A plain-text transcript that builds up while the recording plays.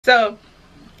So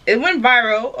it went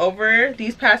viral over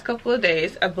these past couple of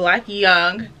days. A black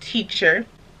young teacher,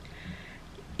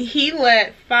 he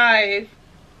let 5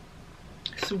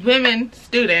 women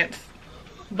students,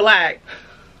 black,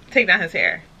 take down his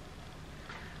hair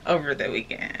over the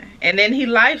weekend, and then he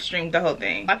live streamed the whole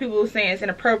thing. A lot of people were saying it's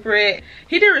inappropriate.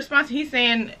 He did a response. He's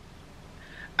saying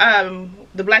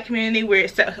the black community, we're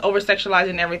over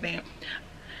sexualizing everything,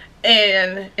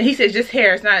 and he says just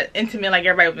hair, it's not intimate like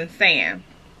everybody been saying.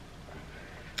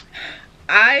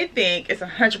 I think it's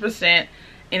 100%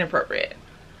 inappropriate.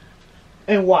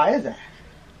 And why is that?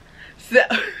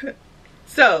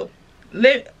 So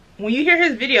when you hear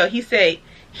his video, he said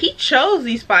he chose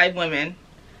these 5 women.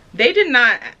 They did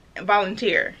not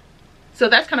volunteer. So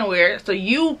that's kind of weird. So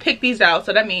you pick these out.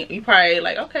 So that means you probably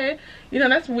like, okay, you know,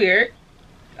 that's weird.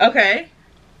 Okay.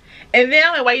 And then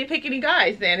I'm like, why you pick any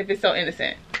guys then if it's so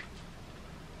innocent?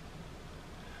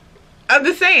 I'm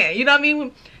just saying, you know what I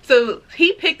mean? So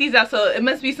he picked these out, so it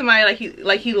must be somebody he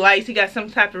likes. He got some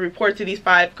type of report to these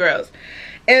 5 girls.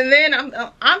 And then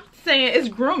I'm saying it's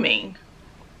grooming.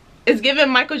 It's giving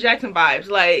Michael Jackson vibes.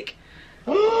 Like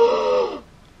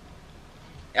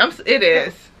it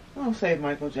is. Don't say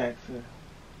Michael Jackson.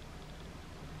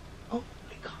 Oh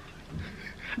my God.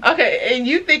 Okay, and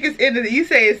you think it's you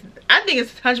say it's, I think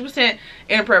it's 100%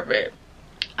 inappropriate.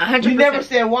 100%. You never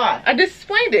said why. I just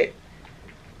explained it.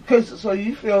 So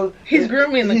you feel he's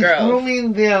grooming the girls. He's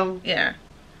grooming them. Yeah.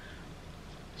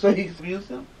 So he's abused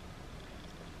them?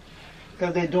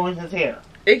 Because they're doing his hair.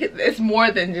 It's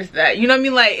more than just that. You know what I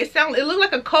mean? Like it looked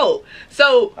like a cult.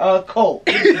 So a cult.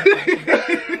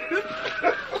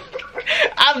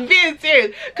 I'm being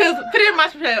serious. Because put it in my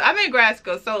perspective, I'm in grad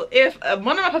school. So if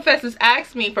one of my professors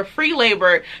asked me for free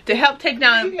labor to help take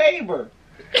down free labor.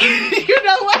 You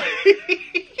know what?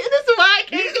 This is why I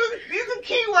can't. These are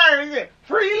key words.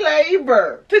 Free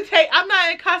labor. I'm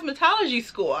not in cosmetology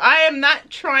school. I am not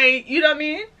trying. You know what I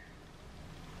mean?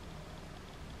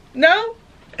 No?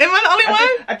 Am I the only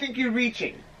one? I think you're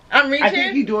reaching. I'm reaching? I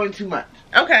think you're doing too much.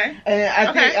 Okay. And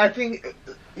I think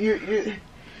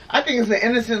I think it's an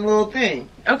innocent little thing.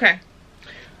 Okay.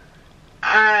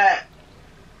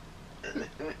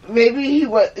 Maybe he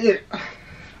was.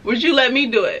 Would you let me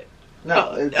do it?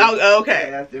 No. Okay.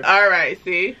 Yeah, that's different. All right.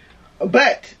 See.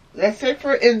 But let's say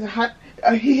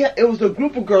it was a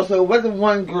group of girls, so it wasn't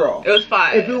one girl. It was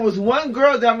 5. If it was one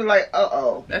girl, then I'd be like,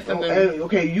 uh-oh. That's something.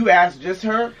 Okay, you asked just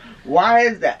her. Why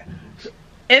is that?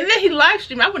 And then he live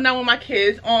streamed. I would not want my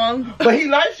kids on. But he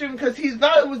live streamed because he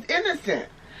thought it was innocent.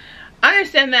 I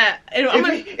understand that.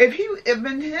 If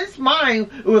in his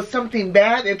mind it was something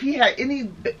bad, if he had any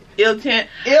ill intent,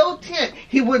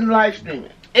 he wouldn't live stream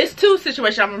it. It's 2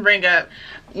 situations I'm gonna bring up.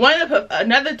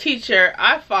 Another teacher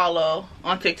I follow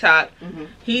on TikTok.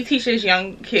 He teaches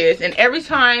young kids, and every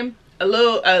time a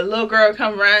little girl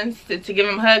runs to give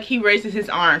him a hug, he raises his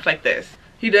arms like this.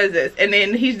 He does this, and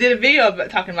then he did a video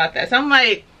talking about that. So I'm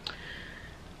like,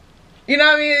 you know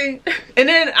what I mean? And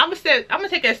then I'm gonna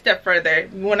take it a step further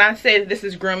when I say this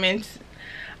is grooming.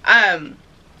 I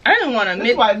don't want to admit.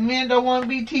 That's why men don't want to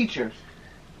be teachers.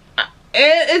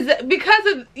 It's because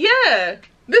of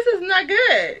this is not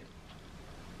good.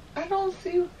 I don't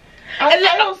see. I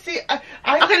don't see.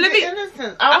 I think the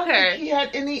innocence. I don't think he had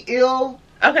any ill.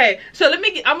 Okay, so I'm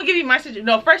gonna give you my situation.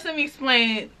 No, first let me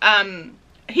explain.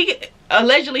 He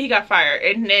allegedly got fired,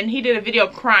 and then he did a video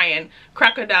crying,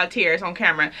 crocodile tears on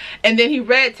camera, and then he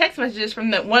read text messages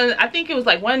from I think it was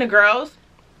like one of the girls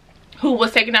who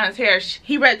was taking down his hair.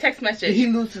 He read text messages. Did he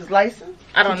lose his license?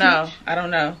 I don't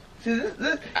know. See,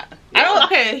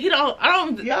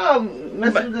 Y'all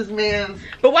messing with this man.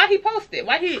 But why he posted?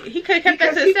 Why he could have kept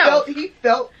that to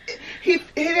himself? He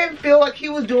didn't feel like he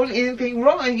was doing anything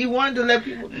wrong. He wanted to let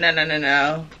people.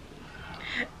 No.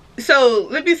 So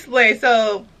let me explain.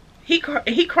 So he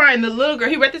crying. The little girl.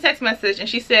 He read the text message and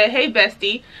she said, "Hey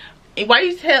bestie, why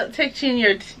you texting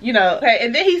your Okay,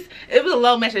 and then it was a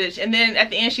low message, and then at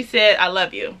the end she said, "I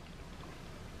love you."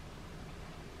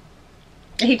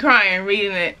 And he crying,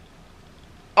 reading it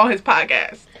on his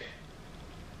podcast.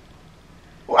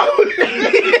 Right?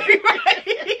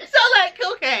 So like,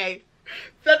 okay,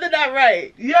 something not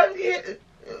right.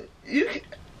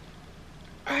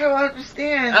 I don't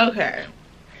understand. Okay.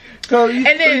 So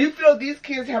you feel these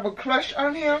kids have a crush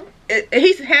on him?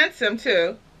 He's handsome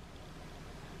too.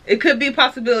 It could be a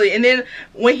possibility. And then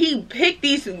when he picked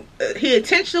these, he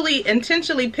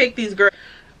intentionally picked these girls.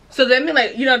 So that mean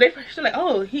like, they're like,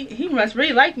 oh, he must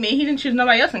really like me. He didn't choose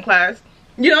nobody else in class.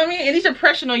 You know what I mean? And these are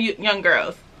impressionable young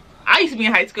girls. I used to be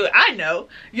in high school. I know.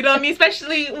 You know what I mean?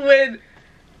 Especially when,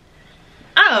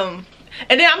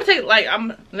 And then I'm gonna take like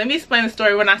let me explain the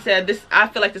story. When I said this, I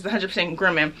feel like this is 100%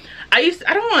 grooming. I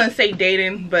don't want to say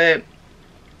dating, but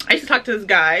I used to talk to this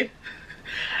guy.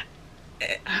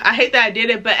 I hate that I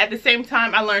did it, but at the same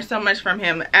time I learned so much from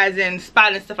him, as in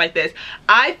spotting stuff like this.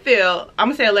 I feel, I'm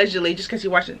gonna say allegedly, just because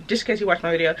you watched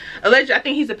my video, allegedly I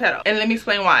think he's a pedo, and let me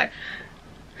explain why.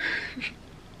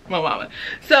 My mama.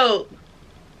 So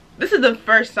this is the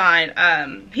first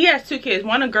sign. He has 2 kids,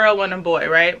 one a girl, one a boy,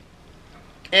 right?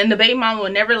 And the baby mama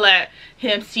would never let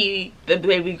him see the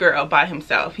baby girl by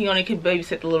himself. He only could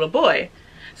babysit the little boy.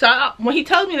 So when he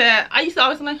told me that, I used to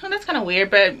always be like, oh, that's kind of weird.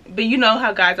 But you know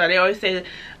how guys are. They always say,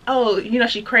 oh, you know,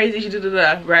 she's crazy, she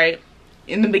da-da-da, right?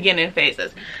 In the beginning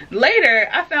phases. Later,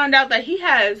 I found out that he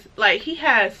has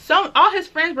all his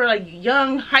friends were like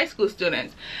young high school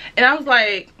students. And I was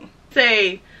like,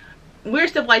 say, weird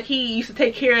stuff like he used to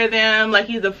take care of them, like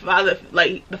he's the father,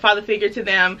 like the father figure to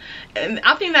them. And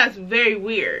I think that's very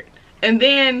weird. And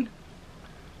then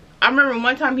I remember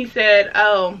one time he said,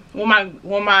 oh,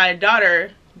 when my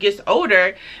daughter gets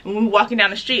older and we're walking down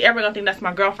the street, everyone gonna think that's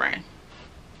my girlfriend.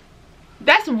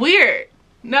 That's weird.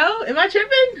 No? Am I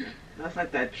tripping? That's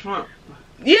like that Trump.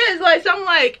 Yeah, it's like something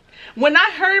like, when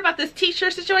I heard about this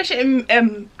teacher situation,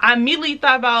 and I immediately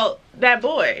thought about that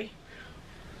boy.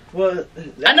 Well,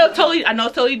 I know it's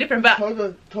totally different, but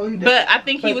totally different. But I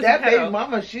think he was that baby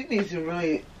mama, she needs to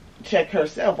really check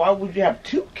herself. Why would you have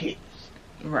 2 kids?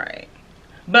 Right.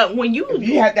 But when you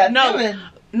had that feeling,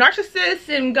 narcissists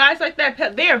and guys like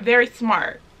that, they are very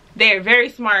smart. They are very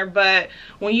smart, but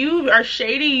when you are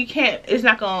shady, you can't, it's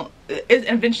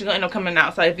eventually gonna end up coming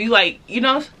out. So if you like, you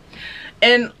know,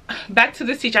 and back to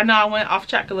this teacher, I know I went off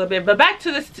track a little bit, but back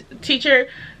to this teacher,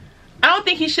 I don't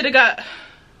think he should have got,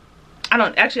 I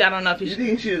don't know if he should. You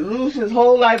think he should lose his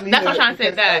whole life? That's what I'm trying to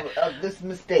say, that. Of this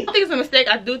mistake. I think it's a mistake.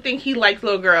 I do think he likes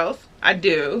little girls. I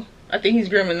do. I think he's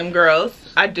grooming them girls.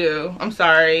 I do. I'm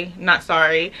sorry. Not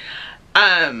sorry.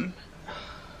 I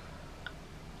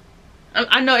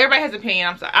know everybody has an opinion.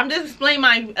 I'm sorry. I'm just explaining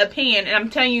my opinion, and I'm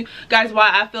telling you guys why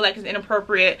I feel like it's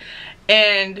inappropriate.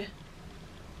 And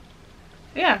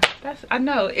yeah, I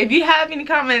know. If you have any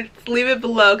comments, leave it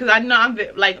below, because I know I'm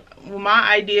like, my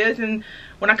ideas and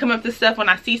when I come up with stuff, when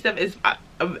I see stuff, is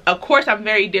of course I'm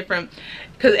very different,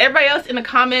 because everybody else in the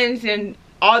comments and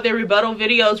all their rebuttal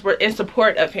videos were in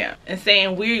support of him and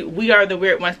saying we are the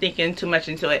weird ones thinking too much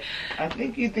into it. I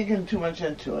think you're thinking too much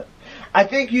into it. I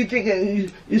think you think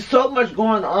there's so much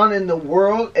going on in the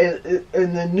world, and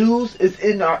the news is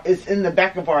in the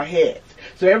back of our heads.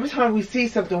 So every time we see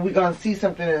something, we're gonna see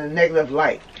something in a negative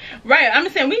light. Right. I'm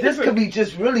saying this could be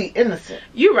just really innocent.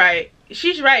 You're right.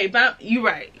 She's right, but you're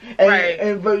right.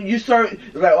 But you start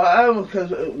like, well,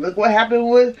 because look what happened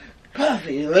with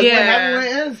Puffy. Look what happened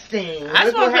with Epstein. I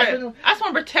just want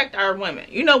to protect our women.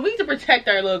 You know, we need to protect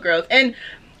our little girls. And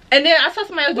then I saw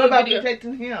somebody else do a video. What about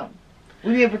protecting him?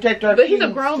 We need to protect our kids. But he's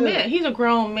a grown man. He's a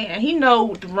grown man. He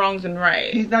knows the wrongs and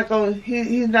rights. He's not going.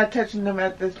 He's not touching them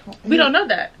at this point. We don't know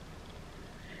that.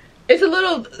 It's a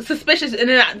little suspicious. And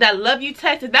then that love you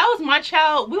text, if that was my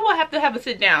child, we will have to have a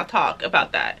sit down talk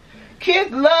about that.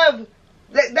 Kids love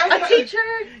that's a teacher.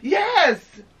 Yes.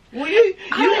 Well, you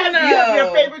have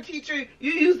your favorite teacher.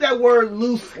 You use that word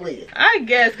loosely. I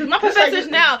guess, because my professors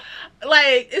like, now,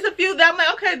 like, it's a few that I'm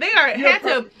like, okay, they are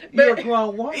handsome. You're a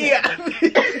grown woman. Yeah.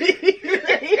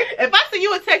 If I see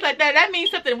you a text like that, that means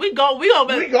something. We go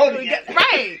together.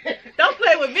 Right. Don't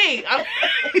play with me.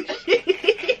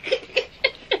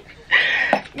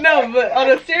 No, but on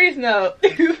a serious note,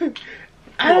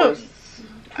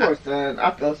 Poor son,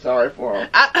 I feel sorry for him.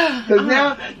 Because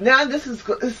now this is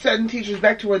setting teachers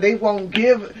back to where they won't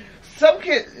give some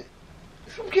kids,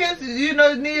 you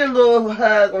know, need a little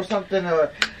hug or something,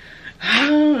 or I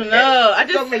don't know. I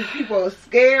just make people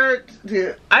scared.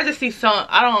 I just see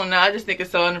I don't know. I just think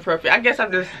it's so inappropriate. I guess I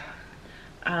don't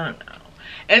know.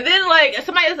 And then like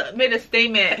somebody else made a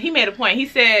statement. He made a point. He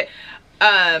said,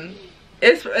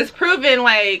 it's proven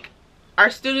like our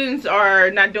students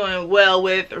are not doing well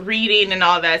with reading and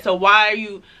all that. So why are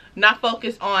you not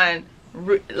focused on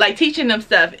like teaching them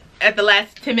stuff at the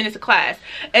last 10 minutes of class?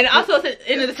 And also it's the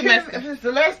end of the semester. If it's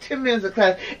the last 10 minutes of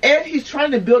class, and he's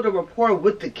trying to build a rapport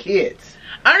with the kids.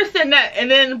 I understand that, and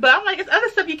then but I'm like, it's other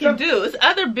stuff you can do. It's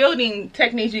other building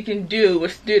techniques you can do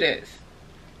with students.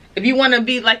 If you want to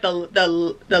be like the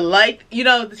like, you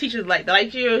know, the teachers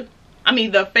like you. I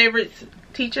mean, the favorite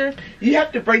teacher. You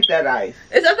have to break that ice.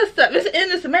 It's other stuff. It's in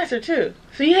the semester too.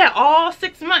 So you had all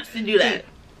 6 months to do that.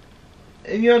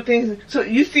 And you know things. So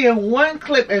you see in one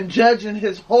clip and judging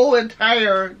his whole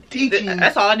entire teaching.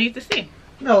 That's all I need to see.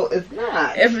 No, it's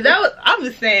not. If that was, I'm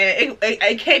just saying,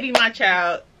 it can't be my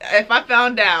child. If I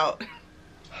found out,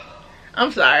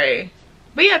 I'm sorry.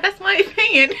 But yeah, that's my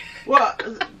opinion. Well,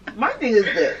 my thing is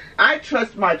this. I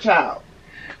trust my child.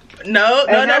 No.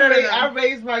 I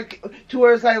raised my to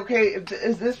where it's like, okay,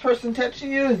 is this person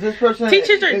touching you? Is this person?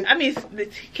 Teachers are. I mean, the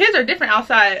kids are different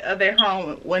outside of their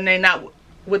home when they're not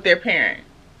with their parent.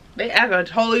 They act a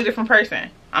totally different person.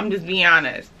 I'm just being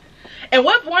honest. And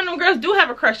what if one of them girls do have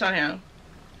a crush on him?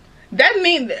 That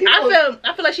means I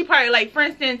feel like she probably, like, for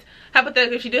instance,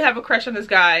 hypothetically, she did have a crush on this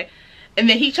guy, and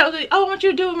then he chose it. Oh, I want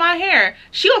you to do with my hair.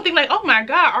 She don't think like, oh my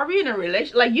God, are we in a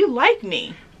relationship? Like, you like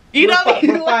me? You know what I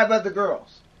mean? With 5 other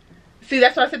girls. See,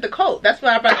 that's why I said the coat. That's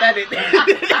why I brought that in.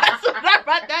 That's why I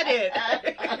brought that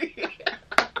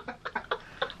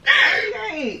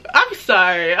in. I'm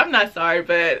sorry. I'm not sorry,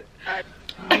 but.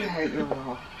 Oh my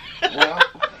God. Well.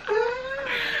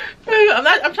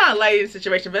 I'm trying to lighten the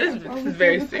situation, but this is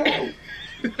very serious.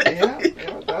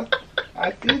 Yeah,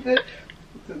 I see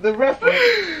the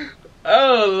reference.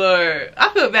 Oh Lord, I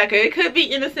feel bad. It could be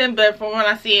innocent, but from when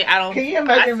I see it, I don't. Can you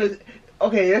imagine?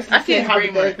 Okay, let's just say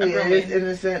hypothetically it is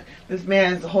innocent. This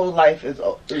man's whole life is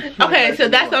okay. So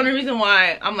that's the only reason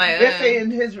why I'm like. Let's say in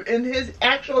his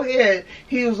actual head,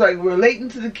 he was like relating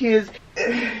to the kids.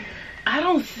 I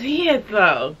don't see it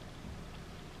though.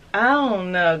 I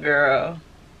don't know, girl.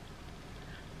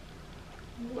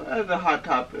 What other hot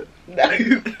topic? But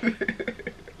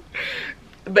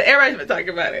everybody's been talking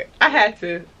about it. I had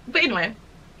to. But anyway.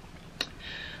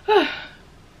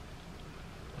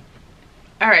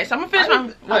 Alright, so I'm gonna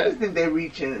finish I just think they're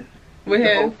reaching with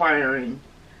the him. whole firing.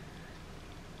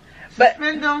 But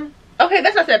suspend them. Okay,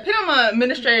 that's what I said. Put him on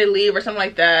administrative leave or something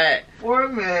like that. For a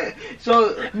minute.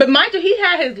 So, but mind you, he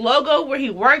had his logo where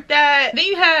he worked at. Then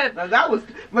you had.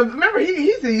 But remember,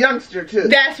 he's a youngster too.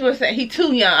 That's what I'm saying. He's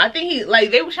too young. I think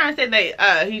they were trying to say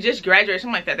that he just graduated,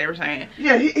 something like that. They were saying.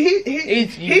 Yeah,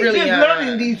 he's really just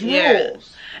learning these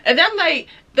rules. And then I'm like,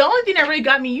 the only thing that really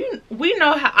got me,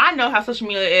 I know how social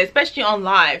media is, especially on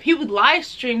live. He would live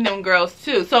stream them girls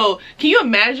too. So can you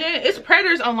imagine? It's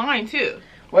predators online too.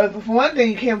 Well, for one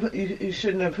thing, you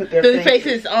shouldn't have put their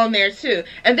faces on there too.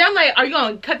 And then I'm like, are you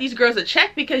gonna cut these girls a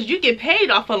check because you get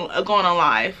paid off of going on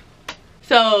live?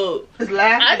 So just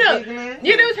laughing, I know giggling.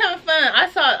 you know, it was having fun.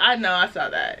 I saw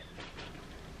that.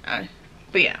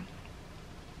 But yeah.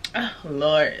 Oh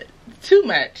Lord, too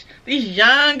much. These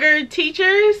younger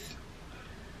teachers,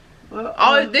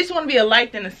 always they just want to be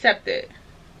liked and accepted.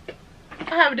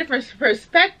 I have a different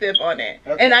perspective on it,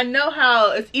 okay. And I know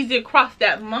how it's easy to cross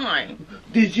that line.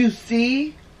 Did you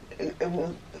see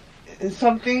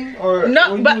something, or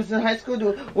no, when you was in high school?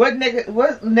 What negative?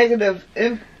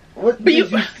 What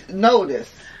did you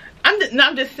notice?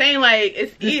 I'm just saying, like,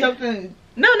 it's something.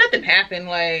 No, nothing happened.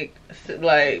 Like,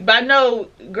 but I know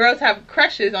girls have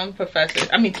crushes on professors.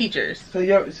 I mean, teachers. So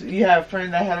you have a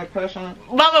friend that had a crush on?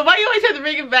 Mama, why you always have to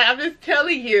bring it back? I'm just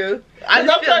telling you. I'm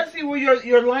trying to see where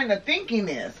your line of thinking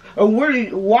is, or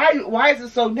why is it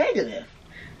so negative?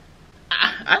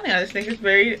 I just think it's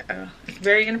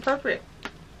very inappropriate.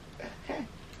 Okay.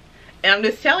 And I'm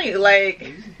just telling you, like,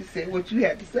 you said what you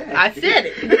had to say. I said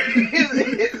it.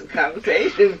 It's a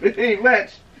conversation, pretty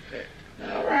much.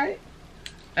 All right.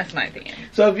 That's my opinion.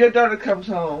 So if your daughter comes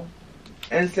home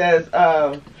and says,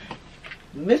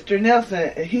 Mr.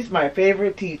 Nelson, he's my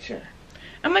favorite teacher.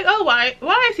 I'm like, oh,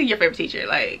 why is he your favorite teacher?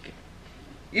 Like,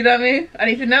 you know what I mean? I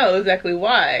need to know exactly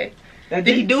why. Did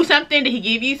he do something? Did he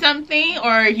give you something?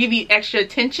 Or give you extra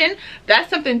attention? That's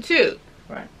something too.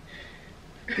 Right.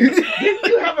 Did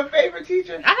you have a favorite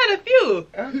teacher? I had a few.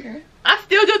 Okay. I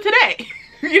still do today.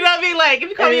 You know what I mean? Like, if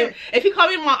you call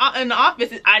me in the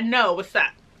office, I know what's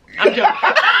up. I'm joking.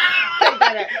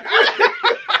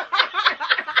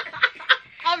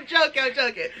 I'm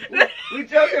joking. We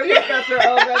joking, Professor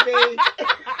Ogabe.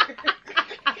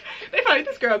 They probably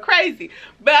this girl crazy,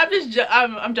 but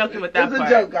I'm joking with that part.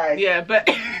 It's a joke, guys. Yeah, but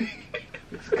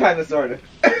it's kind of, sort of.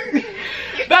 But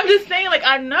I'm just saying, like,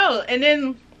 I know, and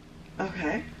then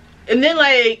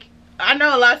like, I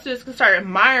know a lot of students can start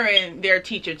admiring their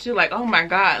teacher too. Like, oh my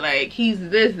God, like, he's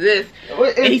this.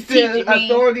 Well, and he's teaching me.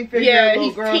 Authority figure. Yeah,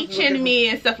 he's teaching me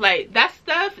and stuff like that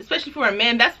stuff, especially for a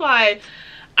man. That's why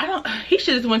he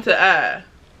should have went to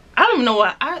I don't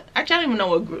even know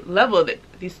what level that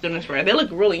these students were at. They look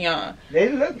really young. They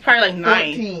look probably like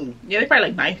 9. 14. Yeah, they're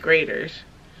probably like 9th graders.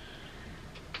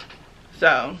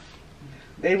 So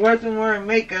they wasn't wearing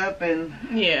makeup and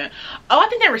yeah. Oh, I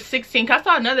think they were 16. 'Cause I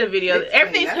saw another video. 16,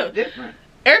 everything's different.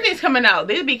 Everything's coming out.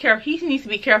 They be careful. He needs to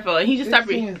be careful, and he just stopped.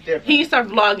 He needs to start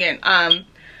vlogging.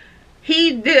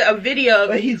 He did a video.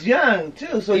 But he's young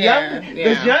too, so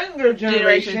this younger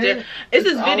generation. It's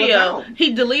this video.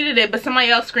 He deleted it, but somebody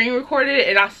else screen recorded it,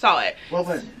 and I saw it. What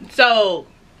was it? So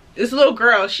this little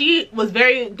girl, she was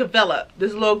very developed.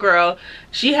 This little girl,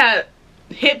 she had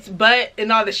hips, butt,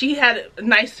 and all that. She had a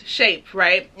nice shape,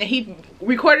 right? And he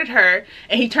recorded her,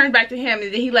 and he turned back to him,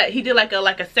 and then he did like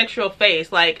a sexual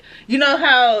face, like, you know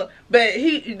how, but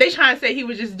they trying to say he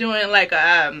was just doing like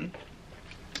a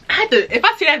I had to, if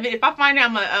I see that video, if I find it,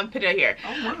 I'm gonna put it here.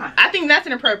 Oh my. I think that's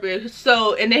inappropriate.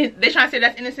 So, and then they trying to say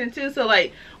that's innocent too. So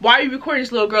like, why are you recording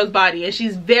this little girl's body? And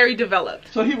she's very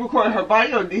developed. So he recorded her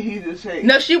body, or did he just say?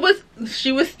 No, she was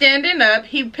standing up.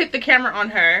 He put the camera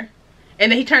on her,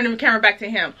 and then he turned the camera back to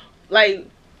him. Like,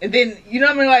 and then, you know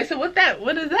what I mean? Like, so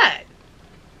what is that?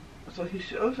 So he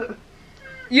shows her.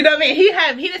 You know what I mean?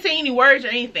 He didn't say any words or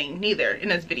anything, neither, in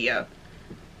this video.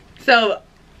 So,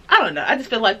 I don't know. I just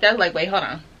feel like that's like, wait, hold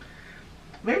on.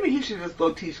 Maybe he should just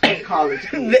go teach college.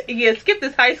 Yeah, skip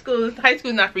this high school. High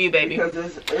school's not for you, baby.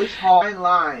 Because it's hard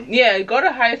line. Yeah, go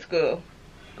to high school.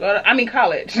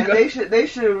 College. And they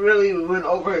should really went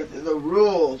over the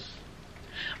rules.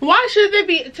 Why should they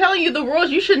be telling you the rules?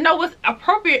 You should know what's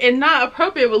appropriate and not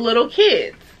appropriate with little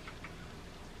kids.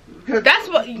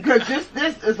 Because just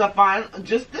this is a fine.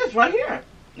 Just this right here.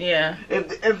 Yeah.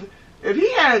 If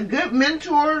he had a good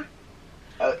mentor.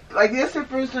 Like yesterday,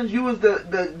 for instance, you was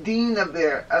the dean of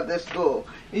their school.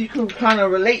 And you can kind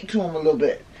of relate to him a little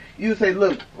bit. You would say,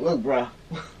 look, bro.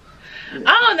 I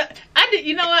don't know.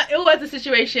 You know what? It was a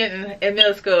situation in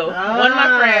middle school. One of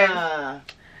my friends.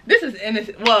 This is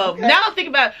innocent. Well, okay. Now I think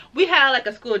about it, we had like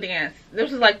a school dance.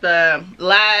 This was like the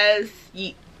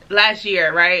last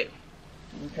year, right?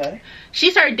 Okay.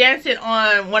 She started dancing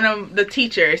on one of the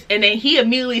teachers, and then he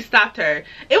immediately stopped her.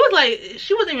 It was like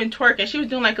she wasn't even twerking; she was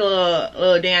doing like a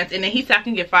little dance, and then he stopped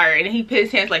and get fired, and then he put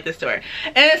his hands like this to her.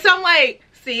 And so I'm like,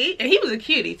 see, and he was a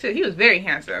cutie too. He was very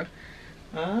handsome.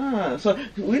 So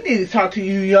we need to talk to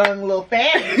you, young little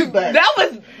fatties. But that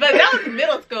was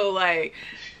middle school, like.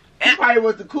 He probably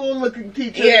was the cool looking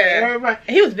teacher. Yeah,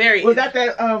 he was very. Was that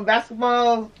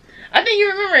basketball? I think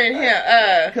you remember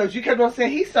him. Because you kept on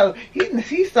saying he's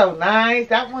so nice.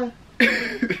 That one.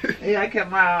 Yeah, I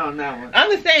kept my eye on that one. I'm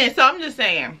just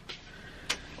saying.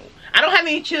 I don't have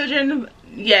any children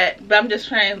yet, but I'm just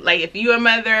trying. Like, if you're a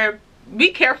mother,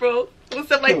 be careful with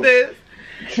stuff like this.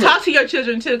 True. Talk to your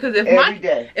children too, because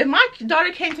if my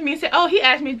daughter came to me and said, "Oh, he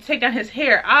asked me to take down his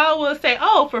hair," I will say,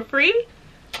 "Oh, for free."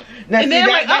 Now, and see,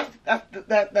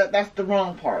 that's the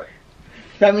wrong part.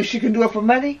 That means she can do it for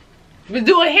money. But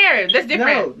doing hair, that's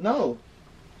different. No.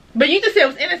 But you just said it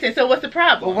was innocent, so what's the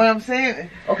problem? Well, what I'm saying,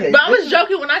 okay. But I was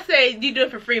joking when I say you do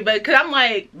it for free, but because I'm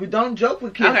like, we don't joke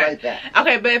with kids like that.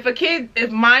 Okay, but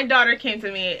if my daughter came to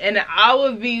me and I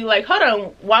would be like, hold on,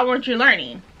 why weren't you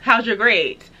learning? How's your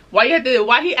grades? Why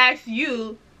he asked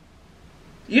you?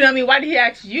 You know what I mean? Why did he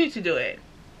ask you to do it?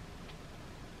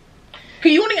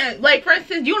 You want to, like, for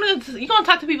instance, you want to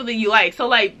talk to people that you like. So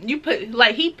like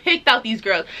he picked out these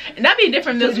girls, and that'd be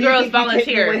different. Those girls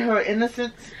volunteer. Away her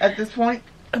innocence at this point.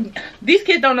 These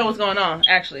kids don't know what's going on.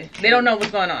 Actually, they don't know what's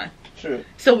going on. True.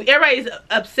 So everybody's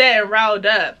upset and riled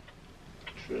up.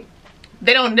 True.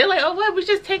 They're like, oh, what? We're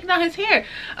just taking out his hair.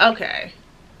 Okay.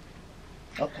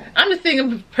 I'm just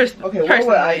thinking personally. What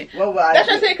would I That's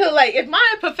what I'm saying, because like, if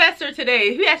my professor today,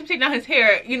 if he asked me to take down his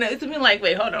hair, you know, it's been like,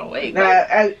 wait, hold on, wait. Now,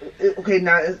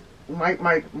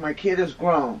 my kid is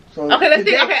grown. So okay, let's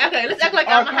think. Okay, let's act like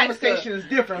I'm in high school. Our conversation is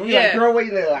different. We're like, girl, what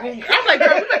you look like? I'm like,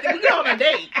 girl, we go on a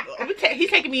date.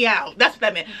 He's taking me out. That's what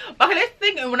that meant. Okay, let's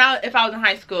think if I was in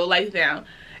high school, like down,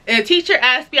 and a teacher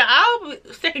asked me, I'll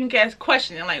second guess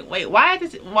questioning, like, wait, why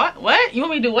does it? What? You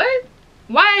want me to do what?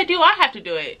 Why do I have to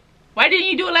do it? Why didn't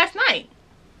you do it last night?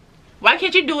 Why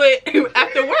can't you do it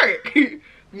after work?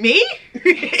 Me? What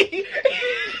did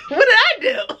I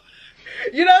do?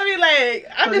 You know what I mean? Like,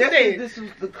 I'm just saying. This was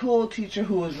the cool teacher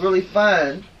who was really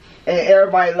fun, and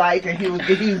everybody liked, and he was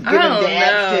giving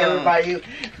dabs to everybody.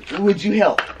 Would you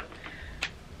help?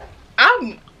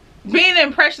 I'm being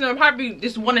impressionable. Probably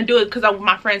just want to do it because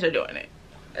my friends are doing it.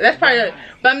 That's probably.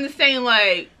 But I'm just saying,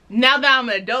 like, now that I'm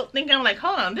an adult thinking, I'm like,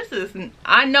 hold on,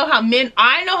 I know how men are.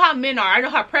 I know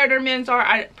how predator men are.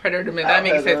 That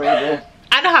makes sense.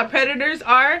 I know how predators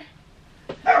are.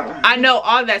 I know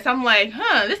all that. So I'm like,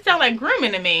 this sounds like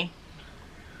grooming to me.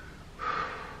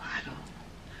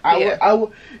 I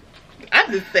will.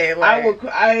 I'm just saying, like,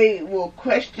 I will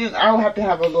question. I will have to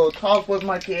have a little talk with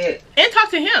my kid. And talk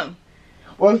to him.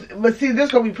 Well, but see,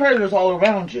 there's going to be predators all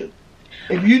around you.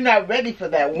 If you're not ready for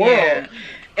that world. Yeah.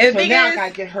 And so now I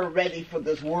gotta get her ready for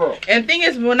this world. And the thing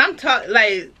is, when I'm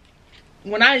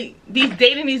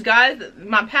dating these guys,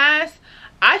 my past,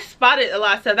 I spotted a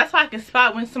lot of stuff. That's why I can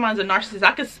spot when someone's a narcissist.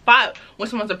 I can spot when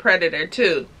someone's a predator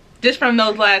too. just from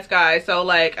those last guys. So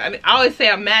like, I always say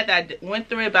I'm mad that I went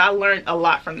through it, but I learned a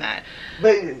lot from that.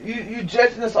 But you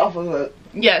judging us off of a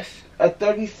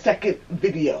 30-second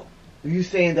video. You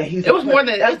saying that he's... It was more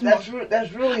than... That's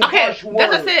really harsh words.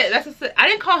 That's what I said. I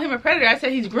didn't call him a predator. I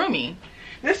said he's grooming.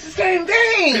 It's the same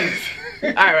thing.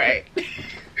 Alright.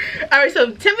 Alright,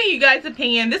 so tell me you guys'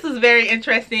 opinion. This was very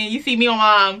interesting. You see me on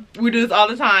Mom. We do this all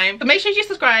the time. So make sure you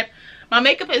subscribe. My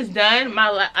makeup is done.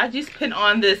 I just put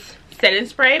on this setting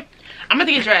spray. I'm about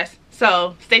to get dressed.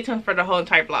 So stay tuned for the whole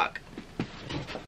entire vlog.